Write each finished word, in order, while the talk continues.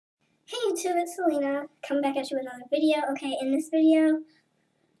YouTube, it's Salina. Coming back at you with another video. Okay, in this video,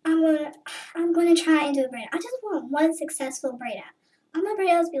 I'm gonna try and do a braid out. I just want one successful braid out. All my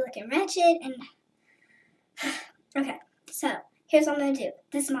braid outs be looking ratchet and okay. So here's what I'm gonna do.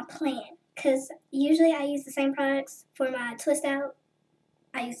 This is my plan. Cause usually I use the same products for my twist out.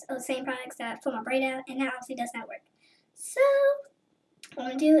 I use the same products for my braid out, and that obviously does not work. So what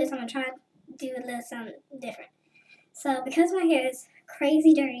I'm gonna do is I'm gonna try to do a little something different. So because my hair is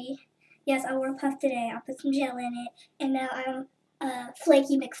crazy dirty, yes, I wore a puff today. I put some gel in it, and now I'm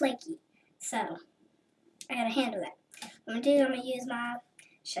flaky McFlaky. So I gotta handle that. What I'm gonna do, I'm gonna use my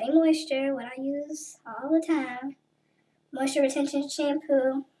Shea Moisture, what I use all the time, moisture retention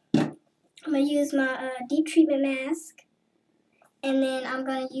shampoo. I'm gonna use my deep treatment mask, and then I'm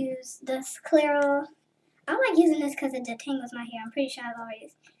gonna use this Clairol. I like using this because it detangles my hair. I'm pretty sure I've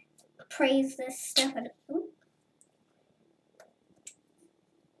always praised this stuff.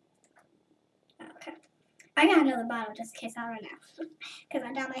 Okay. I got another bottle just in case I run out because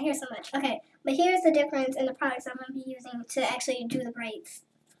I dye my hair so much. Okay, but here's the difference in the products I'm going to be using to actually do the braids.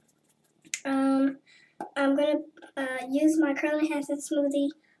 I'm going to use my Curl Enhancing Smoothie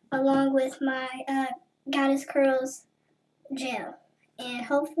along with my Goddess Curls gel. And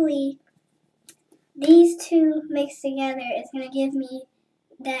hopefully these two mixed together is going to give me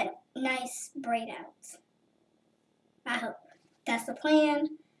that nice braid out. I hope. That's the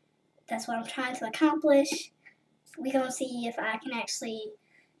plan. That's what I'm trying to accomplish. We're going to see if I can actually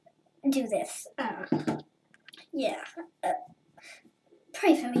do this. Yeah.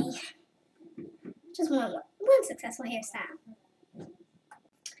 Pray for me. Just one successful hairstyle.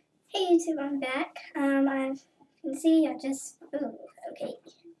 Hey YouTube, I'm back. I can see I just, ooh, okay.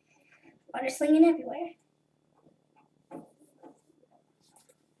 Water slinging everywhere.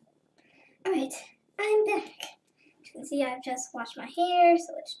 Alright, I'm back. As you can see, I've just washed my hair,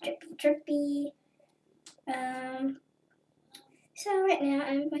 so it's drippy. So right now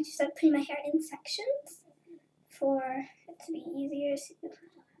I'm going to start putting my hair in sections for it to be easier to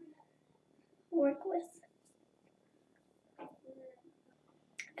work with.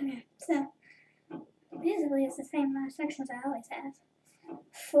 Okay, so basically it's the same amount of sections I always have.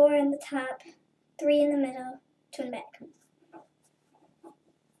 4 in the top, 3 in the middle, 2 in the back.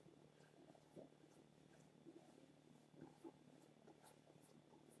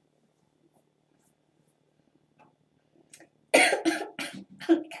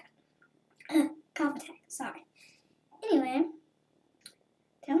 Oh my god. Cough attack, sorry. Anyway,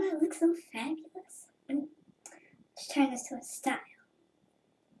 don't I look so fabulous? Let's turn this to a style.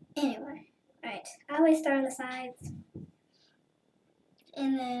 Anyway, alright, I always start on the sides,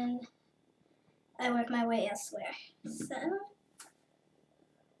 and then I work my way elsewhere. So,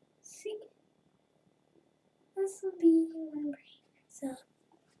 see, this will be one braid. So,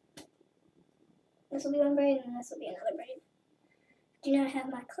 this will be one braid, and this will be another braid. Do not have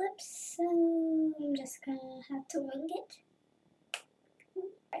my clips, so I'm just gonna have to wing it.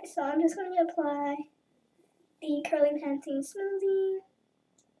 Alright, so I'm just going to apply the Curl Enhancing Smoothie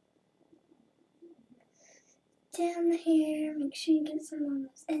down the hair. Make sure you get some on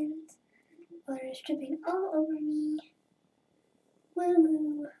those ends. Water is dripping all over me.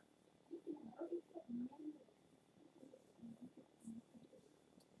 Woo!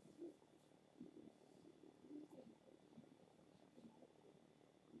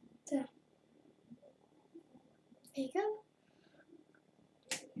 So, there you go.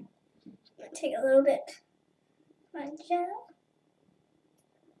 I'm going to take a little bit of my gel.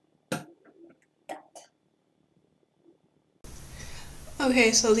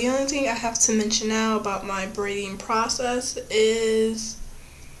 Okay, so the only thing I have to mention now about my braiding process is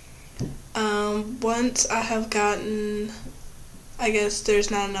once I have gotten, I guess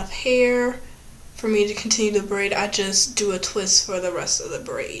there's not enough hair for me to continue to braid, I just do a twist for the rest of the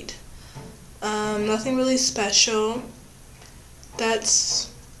braid. Nothing really special.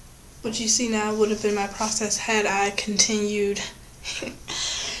 That's what you see now would have been my process had I continued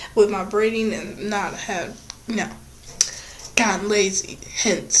with my braiding and not had, gotten lazy,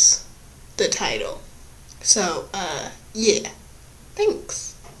 hence the title. So, yeah.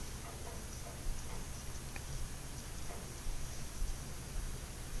 Thanks.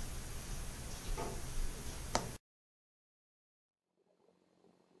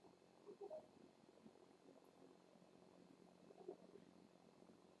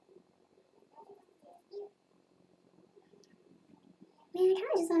 Man, I kind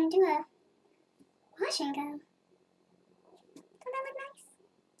of just want to do a wash and go. Don't that look nice?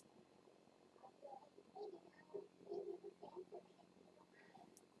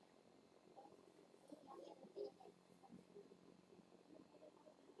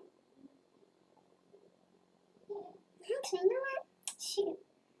 Actually, you know what? Shoot.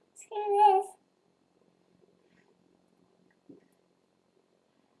 Screw this.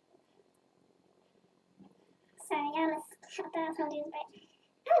 Sorry, y'all. I thought I was gonna do this braid.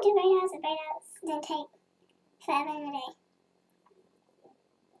 I would do braid outs if braid outs didn't take forever in a day.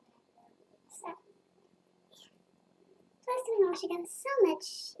 So, plus doing wash again is so much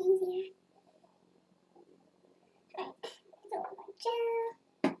easier. Alright, it's a little more gel.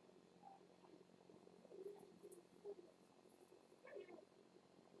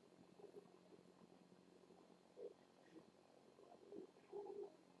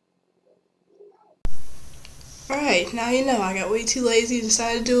 Alright, now you know I got way too lazy,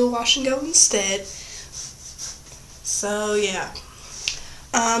 decided to do a wash and go instead. So yeah.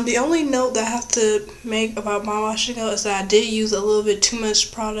 The only note that I have to make about my wash and go is that I did use a little bit too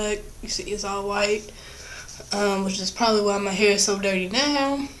much product. You see it's all white, which is probably why my hair is so dirty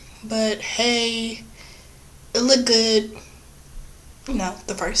now. But hey, it looked good, you know,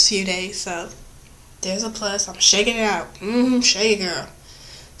 the first few days, so there's a plus. I'm shaking it out. Shake it, girl.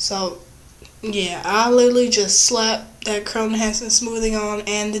 So yeah, I literally just slapped that curl enhancing smoothing on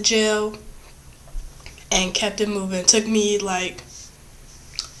and the gel and kept it moving. It took me like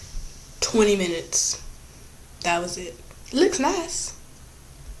 20 minutes. That was it. It looks nice.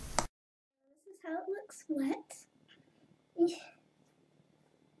 This is how it looks wet.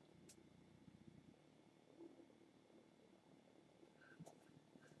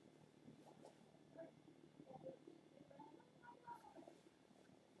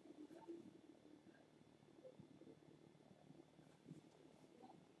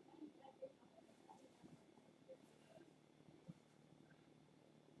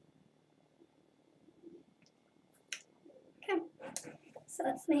 Okay, so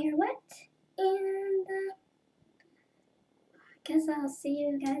that's my hair wet, and I guess I'll see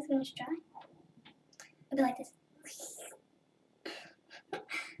you guys when it's dry. I'll be like this.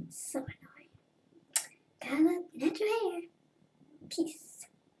 So annoying. Gotta net your hair. Peace.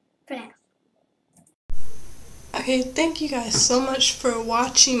 For now. Okay, thank you guys so much for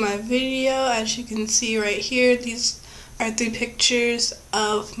watching my video. As you can see right here, these are 3 pictures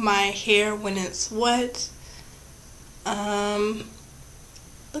of my hair when it's wet.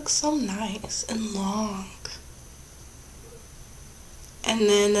 Looks so nice and long. And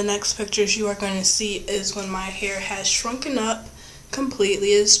then the next pictures you are going to see is when my hair has shrunken up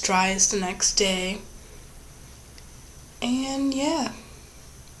completely, as dry as the next day. And yeah.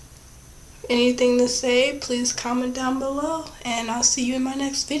 Anything to say, please comment down below, and I'll see you in my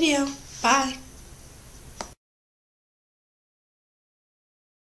next video. Bye.